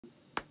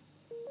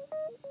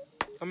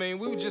I mean,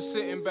 we were just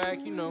sitting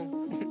back, you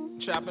know,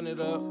 chopping it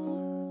up,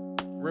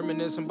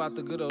 reminiscing about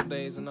the good old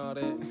days and all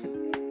that.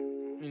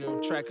 You know,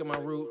 tracking my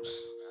roots,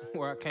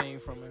 where I came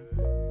from and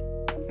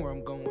where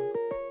I'm going.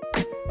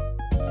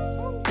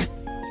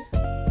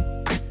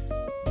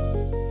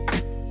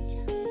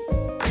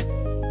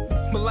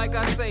 But like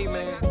I say,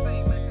 man,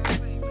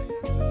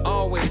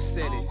 always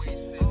said it.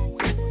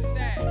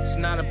 It's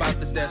not about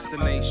the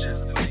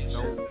destination.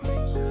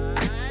 No.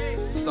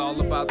 It's all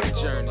about the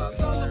journey.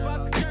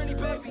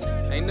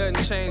 Ain't nothing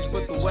changed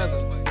but the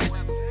weather.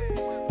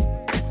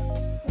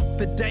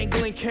 The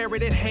dangling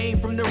carrot that hang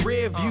from the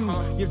rear view.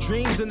 Your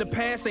dreams in the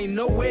past ain't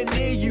nowhere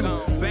near you.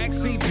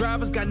 Backseat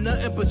drivers got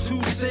nothing but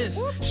 2 cents.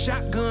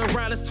 Shotgun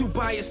riders too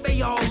biased,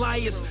 they all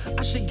liars.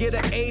 I should get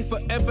an A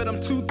for effort,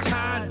 I'm too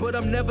tired. But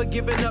I'm never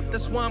giving up,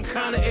 that's why I'm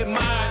kinda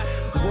admired.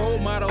 Role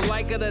model,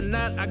 like it or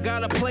not, I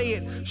gotta play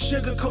it.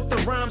 Sugarcoat the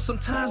rhyme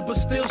sometimes, but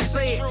still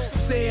say it.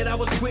 Said I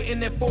was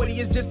quitting at 40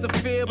 is just a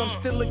fib. I'm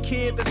still a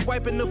kid that's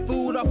wiping the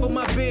food off of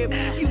my bib.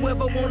 You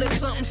ever wanted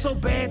something so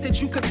bad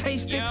that you could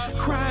taste it?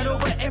 Cried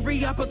over every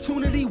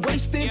opportunity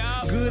wasted.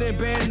 Good and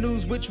bad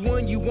news, which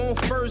one you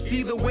want first?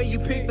 Either way you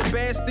pick, the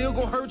bad still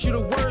gon' hurt you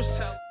the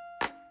worst.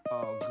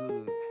 All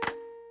good,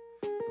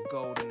 the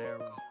golden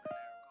era.